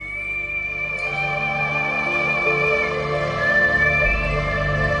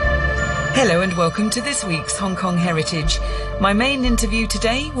Hello and welcome to this week's Hong Kong Heritage. My main interview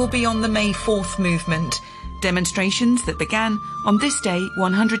today will be on the May 4th movement, demonstrations that began on this day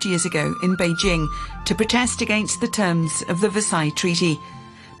 100 years ago in Beijing to protest against the terms of the Versailles Treaty.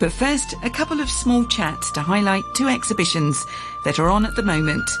 But first, a couple of small chats to highlight two exhibitions that are on at the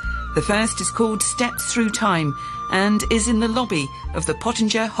moment. The first is called Steps Through Time and is in the lobby of the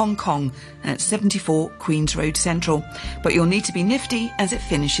Pottinger Hong Kong at 74 Queen's Road Central. But you'll need to be nifty as it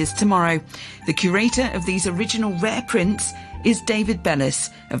finishes tomorrow. The curator of these original rare prints is David Bellis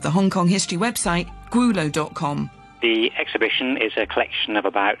of the Hong Kong history website gulo.com. The exhibition is a collection of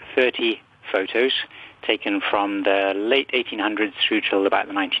about 30 photos taken from the late 1800s through till about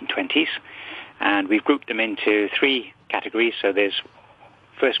the 1920s. And we've grouped them into three categories. So there's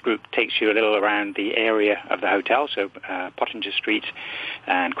first group takes you a little around the area of the hotel, so Pottinger Street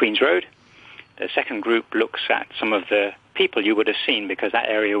and Queen's Road. The second group looks at some of the people you would have seen, because that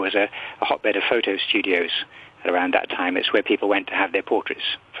area was a hotbed of photo studios around that time. It's where people went to have their portraits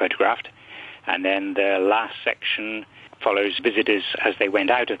photographed. And then the last section follows visitors as they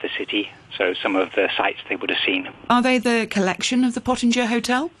went out of the city, so some of the sites they would have seen. Are they the collection of the Pottinger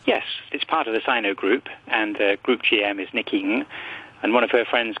Hotel? Yes, it's part of the Sino Group, and the Group GM is Nick Egan. And one of her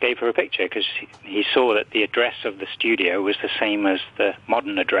friends gave her a picture because he saw that the address of the studio was the same as the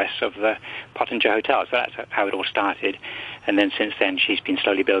modern address of the Pottinger Hotel. So that's how it all started. And then since then, she's been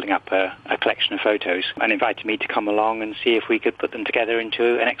slowly building up a collection of photos and invited me to come along and see if we could put them together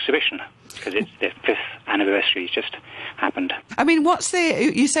into an exhibition, because it's their 5th anniversary has just happened. I mean,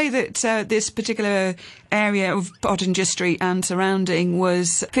 you say that this particular area of Pottinger Street and surrounding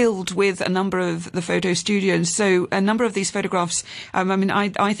was filled with a number of the photo studios. So a number of these photographs, I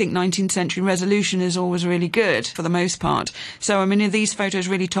think 19th century resolution is always really good for the most part. So, are these photos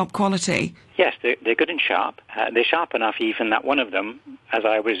really top quality? Yes, they're good and sharp. They're sharp enough even that one of them, as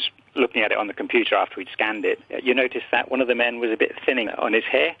I was looking at it on the computer after we'd scanned it, you noticed that one of the men was a bit thinning on his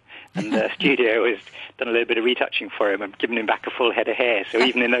hair, and the studio has done a little bit of retouching for him and given him back a full head of hair. So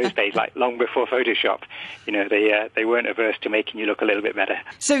even in those days, like long before Photoshop, they weren't averse to making you look a little bit better.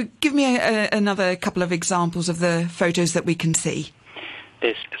 So give me another couple of examples of the photos that we can see.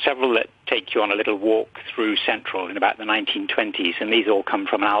 There's several that take you on a little walk through Central in about the 1920s, and these all come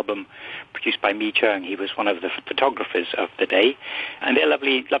from an album produced by Mi Cheung. He was one of the photographers of the day, and they're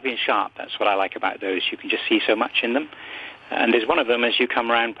lovely and sharp. That's what I like about those. You can just see so much in them. And there's one of them as you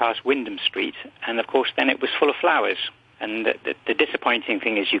come around past Wyndham Street, and of course then it was full of flowers. And the disappointing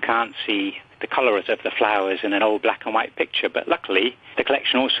thing is you can't see the colours of the flowers in an old black and white picture, but luckily the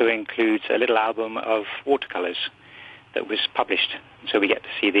collection also includes a little album of watercolours that was published, so we get to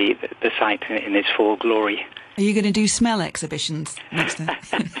see the site in its full glory. Are you going to do smell exhibitions next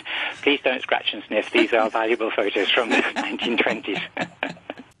time? Please don't scratch and sniff. These are valuable photos from the 1920s.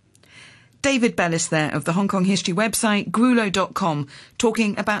 David Bellis there of the Hong Kong history website gulo.com,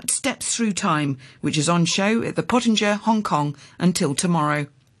 talking about Steps Through Time, which is on show at the Pottinger Hong Kong until tomorrow.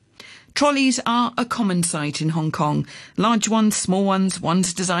 Trolleys are a common sight in Hong Kong. Large ones, small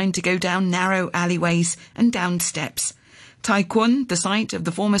ones designed to go down narrow alleyways and down steps. Tai Kwun, the site of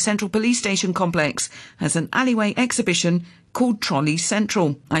the former Central Police Station complex, has an alleyway exhibition called Trolley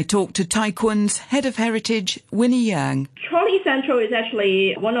Central. I talked to Tai Kwun's head of heritage, Winnie Yang. Trolley Central is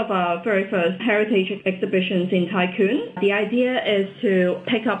actually one of our very first heritage exhibitions in Tai Kwun. The idea is to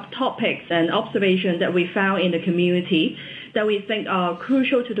pick up topics and observations that we found in the community that we think are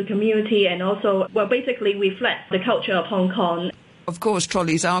crucial to the community and also, basically reflect the culture of Hong Kong. Of course,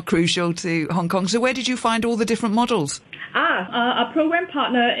 trolleys are crucial to Hong Kong. So where did you find all the different models? Our program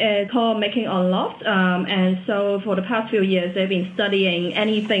partner is called Making on Loft, and so for the past few years they've been studying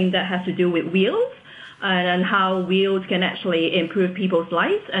anything that has to do with wheels and how wheels can actually improve people's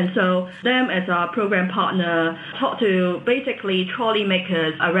lives. And so them as our program partner talk to basically trolley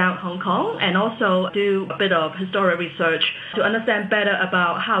makers around Hong Kong and also do a bit of historic research to understand better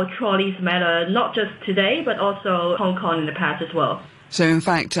about how trolleys matter, not just today, but also Hong Kong in the past as well. So, in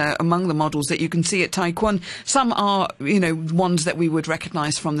fact, among the models that you can see at Tai Kwun, some are, ones that we would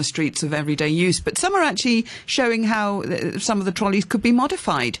recognise from the streets of everyday use, but some are actually showing how some of the trolleys could be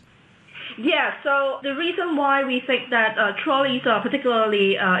modified. Yeah, so the reason why we think that trolleys are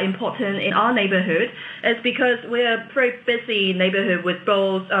particularly important in our neighborhood is because we're a very busy neighborhood with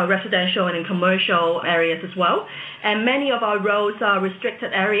both residential and commercial areas as well. And many of our roads are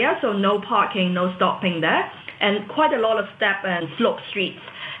restricted areas, so no parking, no stopping there, and quite a lot of step and slope streets.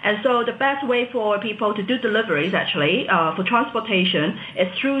 And so the best way for people to do deliveries, actually, for transportation, is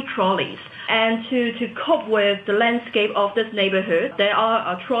through trolleys. And to cope with the landscape of this neighborhood, there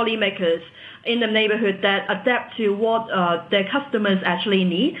are trolley makers in the neighborhood that adapt to what their customers actually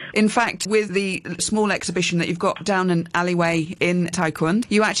need. In fact, with the small exhibition that you've got down an alleyway in Tai Kwun,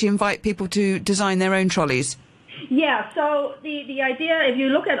 you actually invite people to design their own trolleys. Yeah, so the idea, if you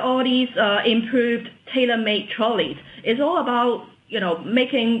look at all these improved tailor-made trolleys, it's all about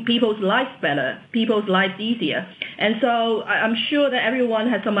making people's lives better, people's lives easier. And so I'm sure that everyone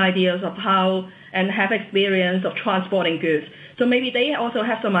has some ideas of how and have experience of transporting goods. So maybe they also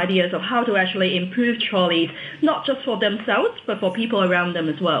have some ideas of how to actually improve trolleys, not just for themselves, but for people around them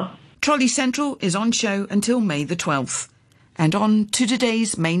as well. Trolley Central is on show until May the 12th. And on to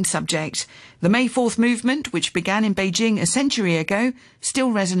today's main subject. The May 4th movement, which began in Beijing a century ago, still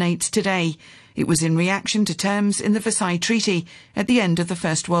resonates today. It was in reaction to terms in the Versailles Treaty at the end of the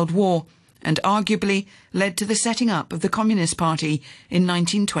First World War, and arguably led to the setting up of the Communist Party in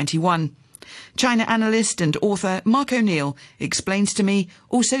 1921. China analyst and author Mark O'Neill explains to me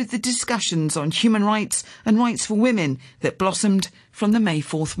also the discussions on human rights and rights for women that blossomed from the May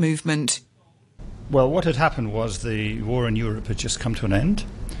 4th movement. Well, what had happened was the war in Europe had just come to an end.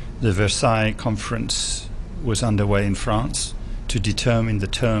 The Versailles Conference was underway in France to determine the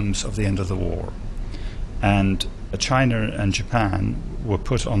terms of the end of the war. And China and Japan were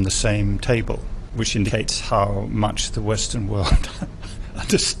put on the same table, which indicates how much the Western world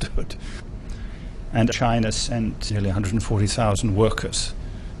understood. And China sent nearly 140,000 workers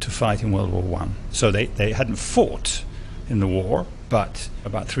to fight in World War I. So they hadn't fought in the war, but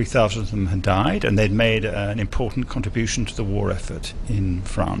about 3,000 of them had died, and they'd made an important contribution to the war effort in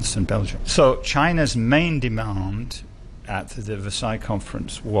France and Belgium. So China's main demand at the Versailles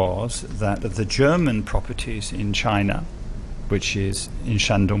Conference was that the German properties in China, which is in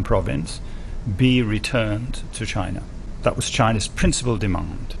Shandong province, be returned to China. That was China's principal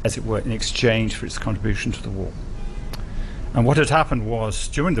demand, as it were, in exchange for its contribution to the war. And what had happened was,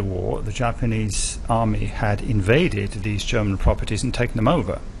 during the war, the Japanese army had invaded these German properties and taken them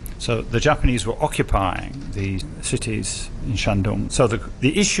over. So the Japanese were occupying the cities in Shandong. So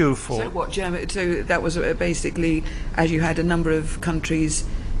the issue for... So that was basically, as you had a number of countries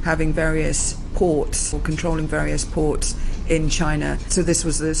having various ports or controlling various ports in China. So this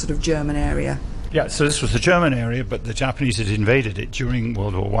was the sort of German area. Yeah, so this was the German area, but the Japanese had invaded it during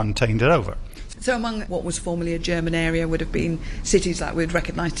World War I, taking it over. So among what was formerly a German area would have been cities like we'd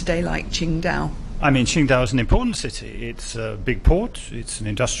recognise today, like Qingdao. I mean, Qingdao is an important city. It's a big port, it's an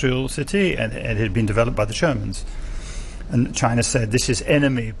industrial city, and it had been developed by the Germans. And China said, this is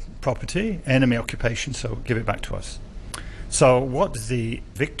enemy property, enemy occupation, so give it back to us. So what the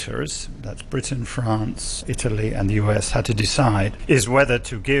victors, that's Britain, France, Italy, and the US, had to decide is whether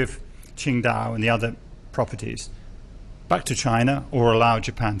to give Qingdao and the other properties back to China or allow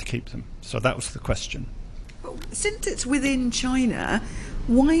Japan to keep them. So that was the question. Since it's within China,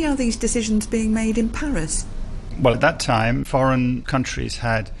 why are these decisions being made in Paris? Well, at that time, foreign countries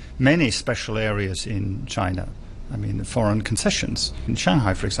had many special areas in China. I mean, foreign concessions. In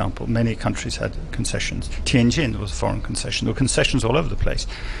Shanghai, for example, many countries had concessions. Tianjin was a foreign concession. There were concessions all over the place.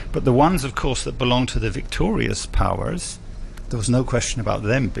 But the ones, of course, that belonged to the victorious powers, there was no question about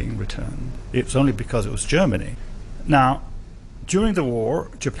them being returned. It was only because it was Germany. Now, during the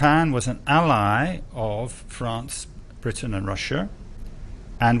war, Japan was an ally of France, Britain, and Russia,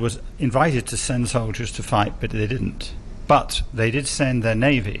 and was invited to send soldiers to fight, but they didn't. But they did send their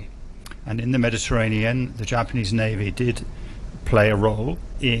navy. And in the Mediterranean, the Japanese Navy did play a role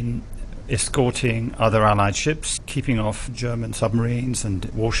in escorting other Allied ships, keeping off German submarines and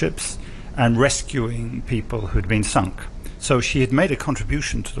warships, and rescuing people who'd been sunk. So she had made a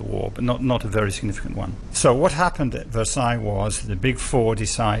contribution to the war, but not a very significant one. So what happened at Versailles was the Big Four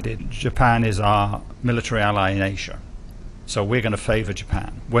decided Japan is our military ally in Asia. So we're going to favor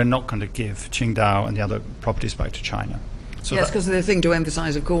Japan. We're not going to give Qingdao and the other properties back to China. So yes, because the thing to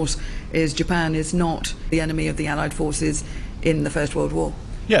emphasise, of course, is Japan is not the enemy of the Allied forces in the First World War.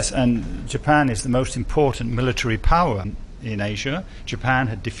 Yes, and Japan is the most important military power in Asia. Japan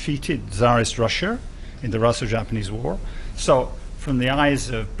had defeated Tsarist Russia in the Russo-Japanese War. So from the eyes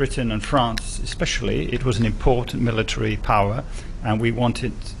of Britain and France especially, it was an important military power, and we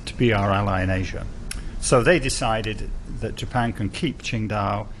wanted to be our ally in Asia. So they decided that Japan can keep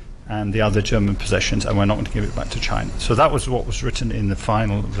Qingdao and the other German possessions, and we're not going to give it back to China. So that was what was written in the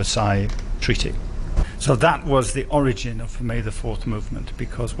final Versailles Treaty. So that was the origin of the May the 4th movement,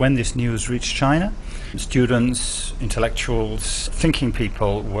 because when this news reached China, students, intellectuals, thinking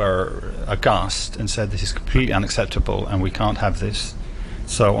people were aghast and said, this is completely unacceptable and we can't have this.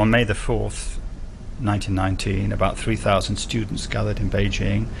 So on May the 4th, 1919, about 3,000 students gathered in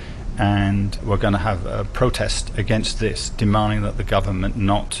Beijing, and were going to have a protest against this, demanding that the government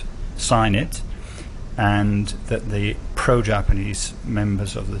not sign it, and that the pro-Japanese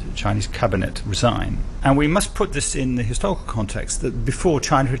members of the Chinese cabinet resign. And we must put this in the historical context that before,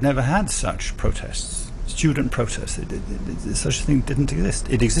 China had never had such protests, student protests. Such a thing didn't exist.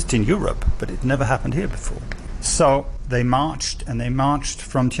 It existed in Europe, but it never happened here before. So they marched, and they marched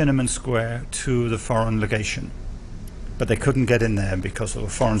from Tiananmen Square to the foreign legation. But they couldn't get in there because there were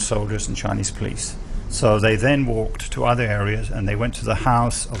foreign soldiers and Chinese police. So they then walked to other areas, and they went to the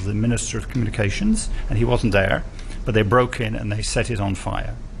house of the Minister of Communications, and he wasn't there, but they broke in and they set it on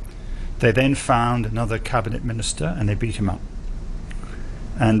fire. They then found another cabinet minister, and they beat him up.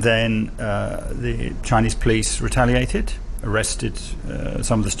 And then the Chinese police retaliated, arrested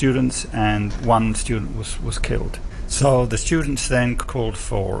some of the students, and one student was killed. So the students then called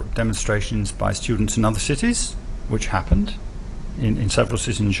for demonstrations by students in other cities, which happened in several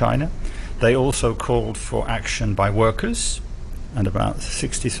cities in China. They also called for action by workers, and about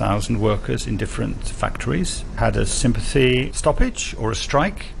 60,000 workers in different factories had a sympathy stoppage or a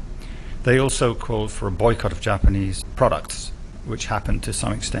strike. They also called for a boycott of Japanese products, which happened to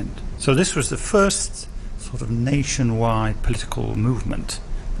some extent. So this was the first sort of nationwide political movement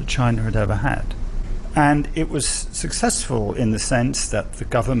that China had ever had. And it was successful in the sense that the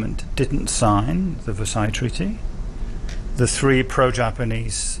government didn't sign the Versailles Treaty. The 3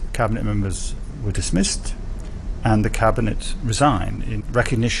 pro-Japanese cabinet members were dismissed, and the cabinet resigned in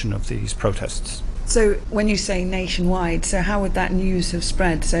recognition of these protests. So when you say nationwide, so how would that news have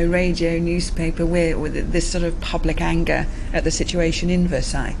spread? So radio, newspaper, where with this sort of public anger at the situation in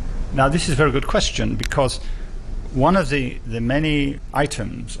Versailles? Now this is a very good question, because one of the many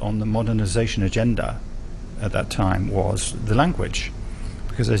items on the modernization agenda at that time was the language.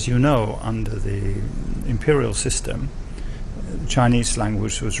 Because as you know, under the imperial system, Chinese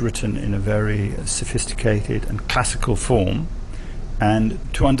language was written in a very sophisticated and classical form, and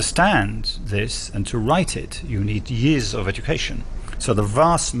to understand this and to write it you need years of education. So the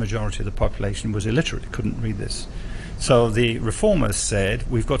vast majority of the population was illiterate, couldn't read this. So the reformers said,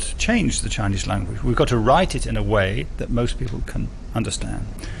 we've got to change the Chinese language, we've got to write it in a way that most people can understand.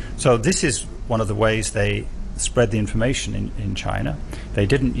 So this is one of the ways they spread the information in China. They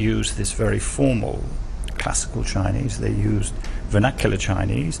didn't use this very formal classical Chinese, they used vernacular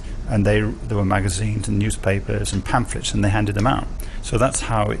Chinese, and there were magazines and newspapers and pamphlets, and they handed them out. So that's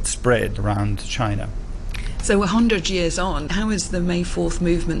how it spread around China. So 100 years on, how is the May 4th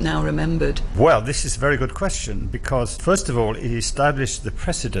movement now remembered? Well, this is a very good question, because first of all, it established the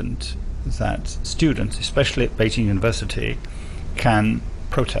precedent that students, especially at Beijing University, can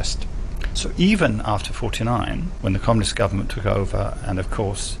protest. So even after 49, when the communist government took over and of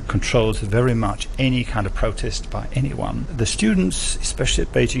course controlled very much any kind of protest by anyone, the students, especially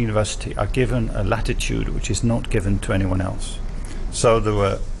at Beijing University, are given a latitude which is not given to anyone else. So there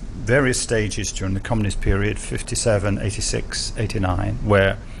were various stages during the communist period, 57, 86, 89,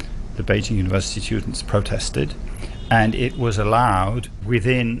 where the Beijing University students protested, and it was allowed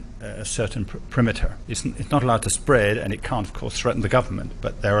within a certain perimeter. It's not allowed to spread, and it can't, of course, threaten the government,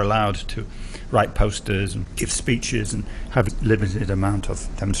 but they're allowed to write posters and give speeches and have a limited amount of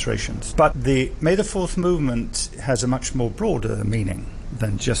demonstrations. But the May the 4th movement has a much more broader meaning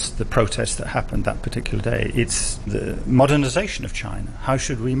than just the protest that happened that particular day. It's the modernization of China. How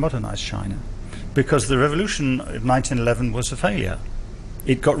should we modernize China? Because the revolution of 1911 was a failure.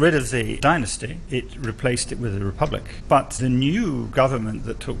 It got rid of the dynasty, it replaced it with a republic. But the new government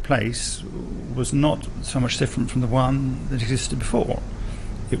that took place was not so much different from the one that existed before.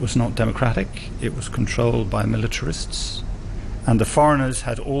 It was not democratic, it was controlled by militarists, and the foreigners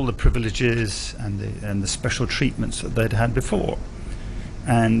had all the privileges and the special treatments that they'd had before.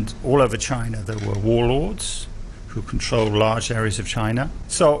 And all over China there were warlords who controlled large areas of China.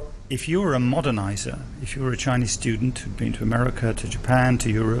 So if you were a modernizer, if you were a Chinese student who'd been to America, to Japan, to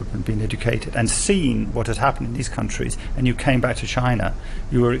Europe, and been educated and seen what had happened in these countries, and you came back to China,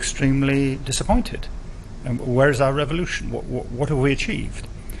 you were extremely disappointed. And where is our revolution? What have we achieved?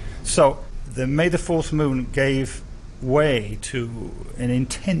 So the May the 4th movement gave way to an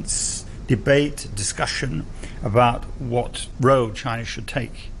intense debate, discussion about what road China should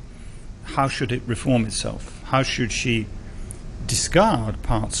take. How should it reform itself? How should she discard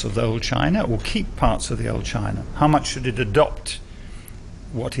parts of the old China or keep parts of the old China? How much should it adopt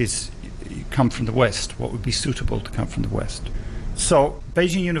what is come from the West, what would be suitable to come from the West? So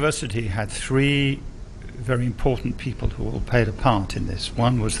Beijing University had 3 very important people who all played a part in this.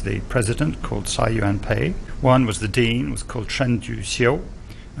 One was the president, called Tsai Yuan-pei. One was the dean, was called Chen Juxiu.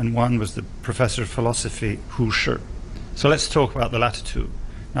 and one was the professor of philosophy, Hu Shi. So let's talk about the latter two.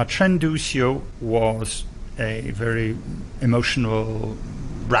 Now, Chen Duxiu was a very emotional,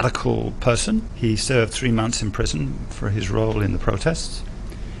 radical person. He served 3 months in prison for his role in the protests,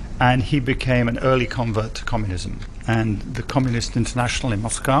 and he became an early convert to communism. And the Communist International in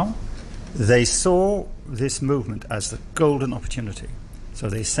Moscow, they saw this movement as the golden opportunity. So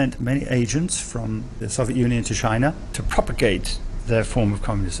they sent many agents from the Soviet Union to China to propagate their form of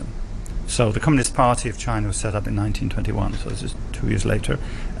communism. So the Communist Party of China was set up in 1921, so this is 2 years later,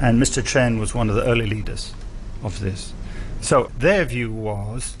 and Mr. Chen was one of the early leaders of this. So their view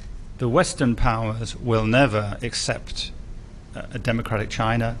was the Western powers will never accept a democratic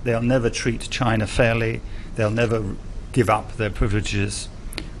China. They'll never treat China fairly. They'll never give up their privileges.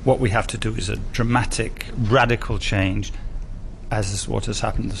 What we have to do is a dramatic, radical change, as is what has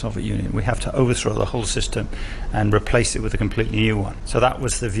happened in the Soviet Union. We have to overthrow the whole system and replace it with a completely new one. So that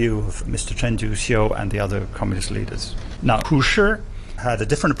was the view of Mr. Chen Duxiu and the other communist leaders. Now, Hu Shi had a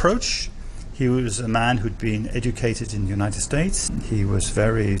different approach. He was a man who'd been educated in the United States. He was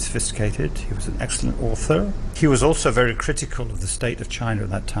very sophisticated. He was an excellent author. He was also very critical of the state of China at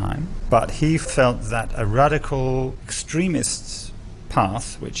that time. But he felt that a radical extremist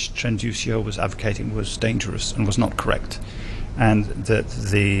path, which Chen Duxiu was advocating, was dangerous and was not correct. And that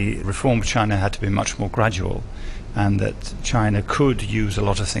the reform of China had to be much more gradual, and that China could use a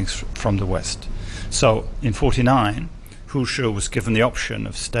lot of things from the West. So in 1949, Hu Shi was given the option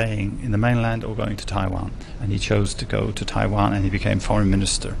of staying in the mainland or going to Taiwan, and he chose to go to Taiwan, and he became foreign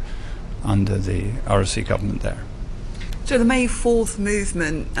minister under the ROC government there. So the May 4th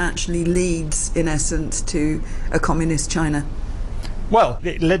movement actually leads, in essence, to a communist China? Well,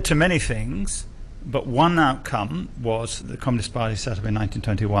 it led to many things, but one outcome was the Communist Party set up in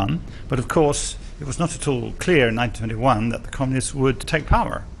 1921. But of course, it was not at all clear in 1921 that the communists would take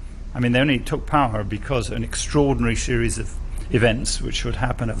power. I mean, they only took power because of an extraordinary series of events which would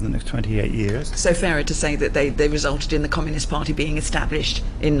happen over the next 28 years. So fairer to say that they resulted in the Communist Party being established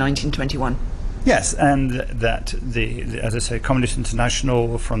in 1921? Yes, and that as I say, Communist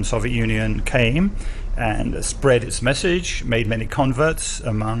International from the Soviet Union came and spread its message, made many converts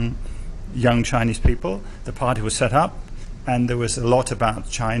among young Chinese people. The party was set up, and there was a lot about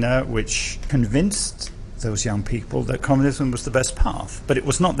China which convinced those young people that communism was the best path. But it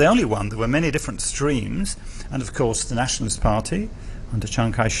was not the only one. There were many different streams, and of course the Nationalist Party under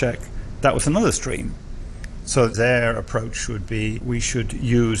Chiang Kai-shek, that was another stream. So their approach would be, we should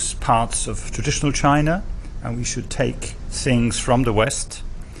use parts of traditional China, and we should take things from the West,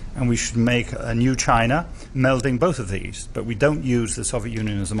 and we should make a new China melding both of these, but we don't use the Soviet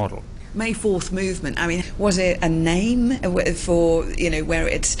Union as a model. May 4th movement, I mean, was it a name for, where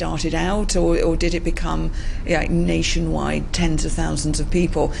it started out, or did it become nationwide, tens of thousands of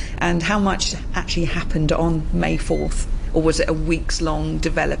people? And how much actually happened on May 4th? Or was it a weeks-long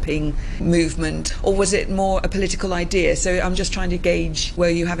developing movement? Or was it more a political idea? So I'm just trying to gauge, were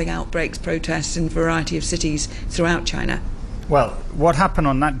you having outbreaks, protests in a variety of cities throughout China? Well, what happened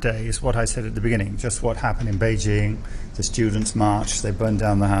on that day is what I said at the beginning, just what happened in Beijing. The students marched, they burned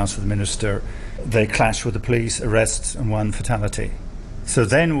down the house of the minister, they clashed with the police, arrests, and one fatality. So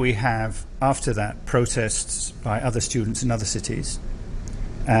then we have, after that, protests by other students in other cities.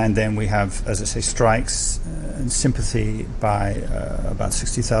 And then we have, as I say, strikes and sympathy by about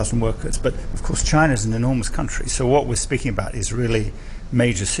 60,000 workers. But, of course, China is an enormous country. So what we're speaking about is really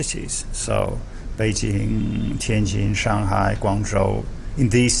major cities. So Beijing, Tianjin, Shanghai, Guangzhou. In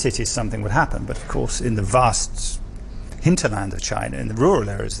these cities, something would happen. But, of course, in the vast hinterland of China, in the rural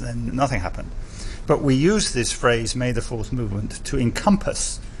areas, then nothing happened. But we use this phrase, May the 4th movement, to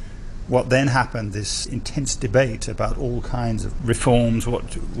encompass what then happened, this intense debate about all kinds of reforms,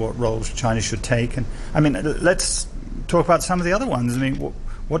 what roles China should take. And I mean, let's talk about some of the other ones. I mean,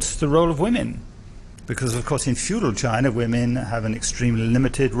 what's the role of women? Because, of course, in feudal China, women have an extremely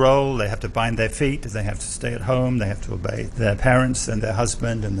limited role. They have to bind their feet, they have to stay at home, they have to obey their parents and their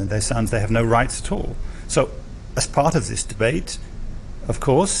husband and their sons. They have no rights at all. So, as part of this debate, of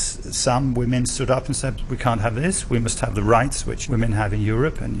course, some women stood up and said, we can't have this, we must have the rights which women have in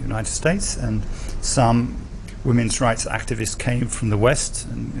Europe and the United States. And some women's rights activists came from the West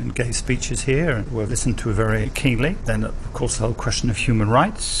and gave speeches here and were listened to very keenly. Then, of course, the whole question of human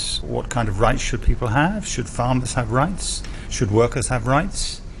rights. What kind of rights should people have? Should farmers have rights? Should workers have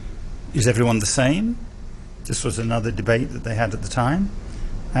rights? Is everyone the same? This was another debate that they had at the time.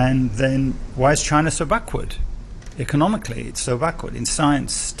 And then, why is China so backward? Economically, it's so backward. In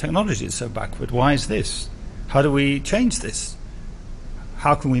science, technology is so backward. Why is this? How do we change this?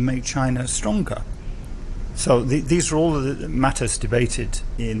 How can we make China stronger? So these are all the matters debated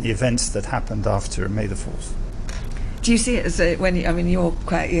in the events that happened after May the 4th. Do you see it as you're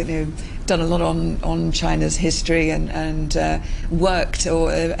quite, done a lot on China's history and worked or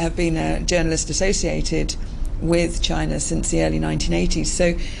have been a journalist associated with China since the early 1980s.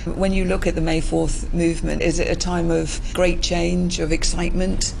 So when you look at the May 4th movement, is it a time of great change, of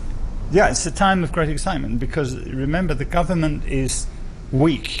excitement? Yeah, it's a time of great excitement because, remember, the government is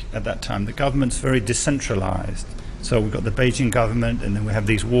weak at that time. The government's very decentralized. So we've got the Beijing government, and then we have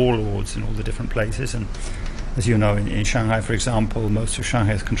these warlords in all the different places. And as you know, in Shanghai, for example, most of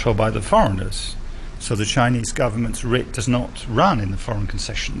Shanghai is controlled by the foreigners. So the Chinese government's writ does not run in the foreign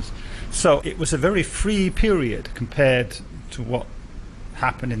concessions. So it was a very free period compared to what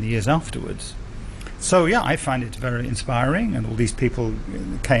happened in the years afterwards. So yeah, I find it very inspiring, and all these people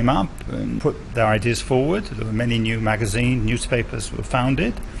came up and put their ideas forward. There were many new newspapers were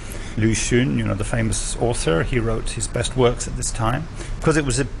founded. Lu Xun, the famous author, he wrote his best works at this time because it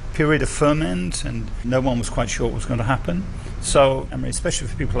was a period of ferment and no one was quite sure what was going to happen. So, especially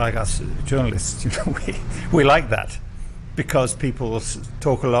for people like us, journalists, we like that because people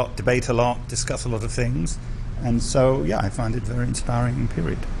talk a lot, debate a lot, discuss a lot of things. And so, yeah, I find it a very inspiring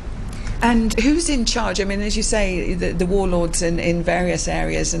period. And who's in charge? As you say, the warlords in various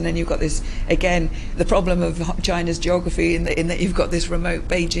areas, and then you've got this, again, the problem of China's geography in that you've got this remote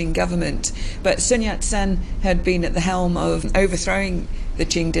Beijing government. But Sun Yat-sen had been at the helm of overthrowing the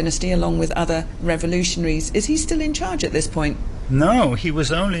Qing dynasty along with other revolutionaries. Is he still in charge at this point? No, he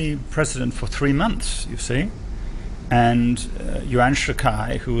was only president for 3 months, you see. And Yuan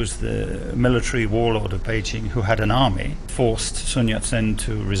Shikai, who was the military warlord of Beijing, who had an army, forced Sun Yat-sen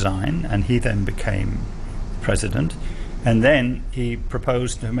to resign, and he then became president. And then he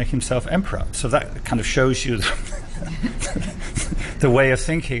proposed to make himself emperor. So that kind of shows you the way of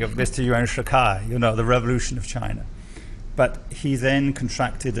thinking of Mr. Yuan Shikai, the revolution of China. But he then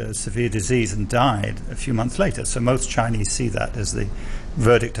contracted a severe disease and died a few months later. So most Chinese see that as the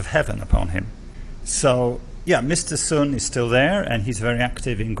verdict of heaven upon him. So yeah, Mr. Sun is still there, and he's very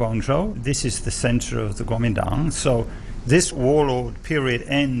active in Guangzhou. This is the center of the Kuomintang. So this warlord period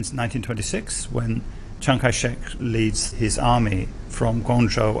ends 1926 when Chiang Kai-shek leads his army from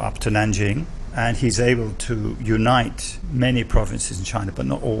Guangzhou up to Nanjing, and he's able to unite many provinces in China, but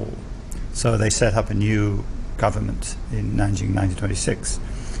not all. So they set up a new government in Nanjing in 1926.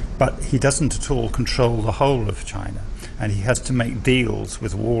 But he doesn't at all control the whole of China, and he has to make deals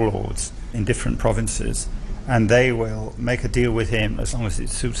with warlords in different provinces, and they will make a deal with him as long as it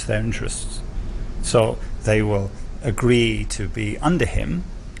suits their interests. So they will agree to be under him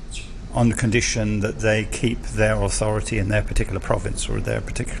on the condition that they keep their authority in their particular province or their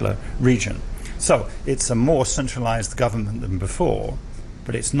particular region. So it's a more centralized government than before,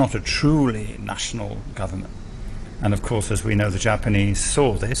 but it's not a truly national government. And of course, as we know, the Japanese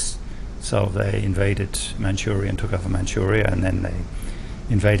saw this, so they invaded Manchuria and took over Manchuria, and then they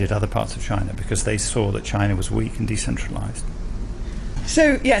invaded other parts of China because they saw that China was weak and decentralized.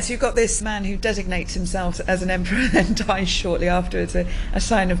 So, yes, you've got this man who designates himself as an emperor and dies shortly afterwards, a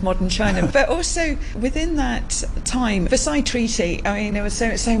sign of modern China. But also, within that time, Versailles Treaty, there were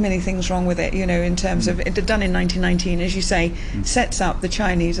so many things wrong with it, in terms of it done in 1919, as you say, sets up the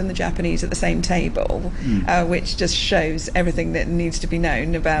Chinese and the Japanese at the same table, which just shows everything that needs to be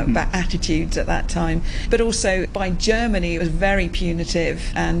known about attitudes at that time. But also, by Germany, it was very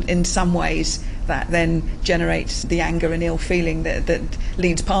punitive, and in some ways, that then generates the anger and ill feeling that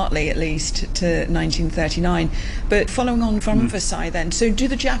leads partly at least to 1939. But following on from Versailles then, so do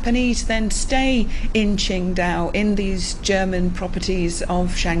the Japanese then stay in Qingdao, in these German properties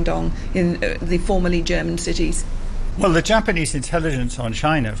of Shandong, in the formerly German cities? Well, the Japanese intelligence on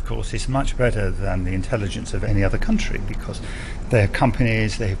China, of course, is much better than the intelligence of any other country because they have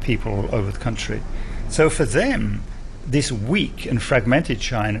companies, they have people all over the country. So for them, this weak and fragmented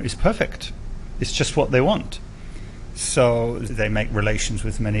China is perfect. It's just what they want. So they make relations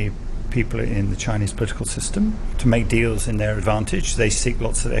with many people in the Chinese political system to make deals in their advantage. They seek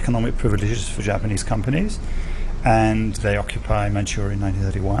lots of economic privileges for Japanese companies, and they occupy Manchuria in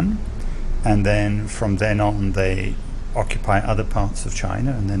 1931. And then from then on, they occupy other parts of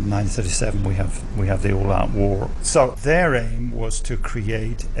China. And then in 1937, we have the all-out war. So their aim was to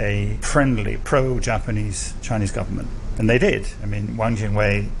create a friendly, pro-Japanese Chinese government. And they did. Wang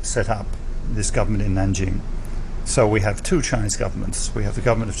Jingwei set up this government in Nanjing. So we have two Chinese governments. We have the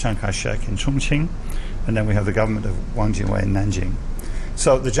government of Chiang Kai-shek in Chongqing, and then we have the government of Wang Jingwei in Nanjing.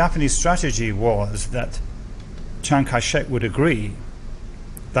 So the Japanese strategy was that Chiang Kai-shek would agree.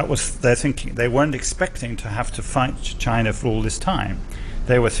 That was their thinking. They weren't expecting to have to fight China for all this time.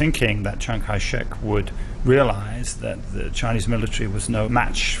 They were thinking that Chiang Kai-shek would realize that the Chinese military was no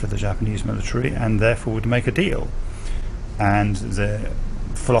match for the Japanese military and therefore would make a deal. And the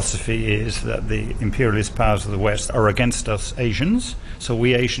philosophy is that the imperialist powers of the West are against us Asians, so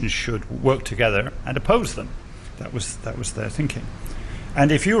we Asians should work together and oppose them. That was their thinking.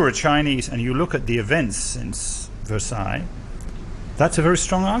 And if you were a Chinese and you look at the events since Versailles, that's a very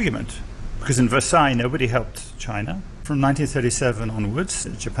strong argument. Because in Versailles, nobody helped China. From 1937 onwards,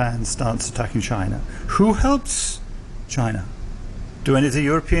 Japan starts attacking China. Who helps China? Do any of the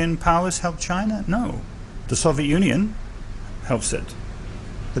European powers help China? No. The Soviet Union helps it,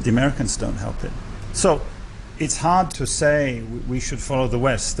 but the Americans don't help it. So it's hard to say we should follow the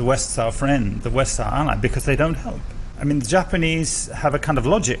West. The West's our friend, the West's our ally, because they don't help. I mean, the Japanese have a kind of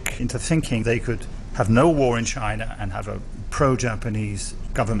logic into thinking they could have no war in China and have a pro-Japanese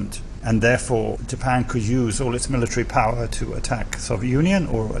government. And therefore, Japan could use all its military power to attack the Soviet Union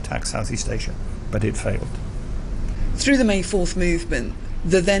or attack Southeast Asia. But it failed. Through the May 4th movement,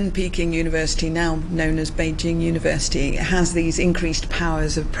 the then Peking University, now known as Beijing University, has these increased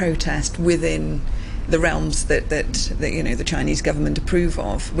powers of protest within the realms that the Chinese government approve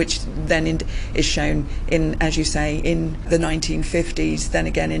of, which then is shown in, as you say, in the 1950s, then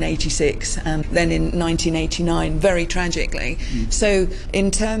again in 86, and then in 1989, very tragically. So in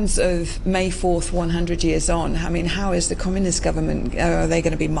terms of May 4th, 100 years on, I mean, how is the communist government, are they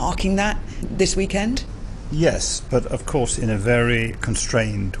going to be marking that this weekend? Yes, but of course in a very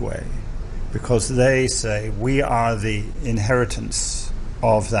constrained way, because they say we are the inheritance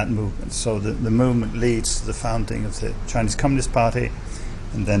of that movement. So the movement leads to the founding of the Chinese Communist Party,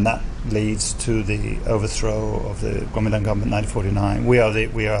 and then that leads to the overthrow of the Kuomintang government in 1949. We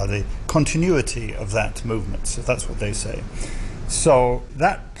are the continuity of that movement. So that's what they say. So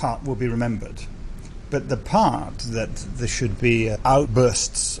that part will be remembered. But the part that there should be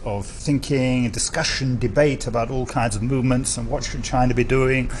outbursts of thinking, discussion, debate about all kinds of movements and what should China be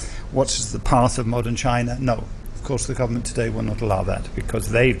doing, what's the path of modern China, no. Of course, the government today will not allow that because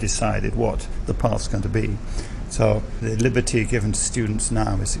they've decided what the path's going to be. So the liberty given to students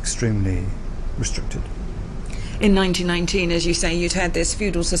now is extremely restricted. In 1919, as you say, you'd had this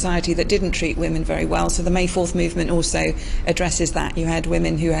feudal society that didn't treat women very well, so the May 4th movement also addresses that. You had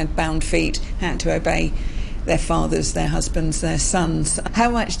women who had bound feet, had to obey their fathers, their husbands, their sons. How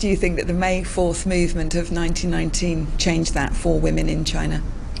much do you think that the May 4th movement of 1919 changed that for women in China?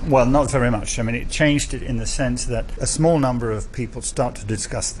 Well, not very much. I mean, it changed it in the sense that a small number of people start to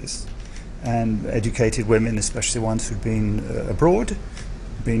discuss this. And educated women, especially ones who'd been abroad,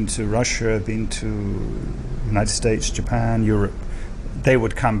 been to Russia, been to United States, Japan, Europe, they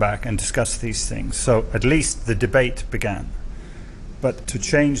would come back and discuss these things. So at least the debate began. But to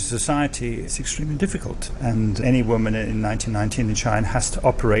change society is extremely difficult. And any woman in 1919 in China has to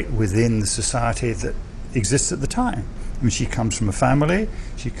operate within the society that exists at the time. I mean, she comes from a family,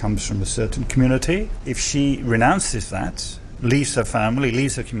 she comes from a certain community. If she renounces that, leaves her family,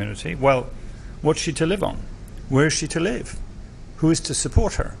 leaves her community, well, what's she to live on? Where is she to live? Who is to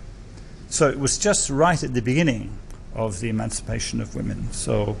support her? So it was just right at the beginning of the emancipation of women.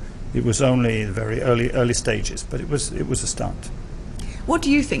 So it was only the very early stages, but it was a start. What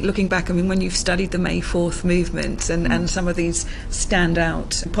do you think, looking back, I mean, when you've studied the May 4th movement and some of these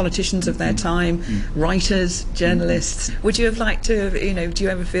standout politicians of their time, writers, journalists, would you have liked to, do you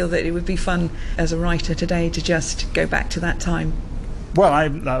ever feel that it would be fun as a writer today to just go back to that time?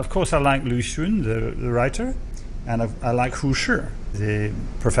 Well, of course I like Lu Xun, the writer, and I like Hu Shi, the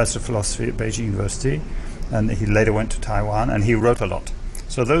professor of philosophy at Beijing University, and he later went to Taiwan, and he wrote a lot.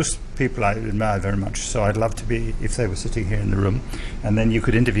 So those people I admire very much. So I'd love to be, if they were sitting here in the room, and then you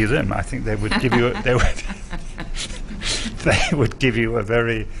could interview them. I think they would give you they would give you a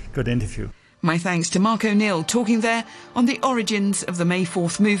very good interview. My thanks to Mark O'Neill, talking there on the origins of the May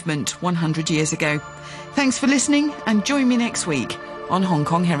 4th movement 100 years ago. Thanks for listening, and join me next week on Hong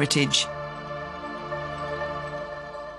Kong Heritage.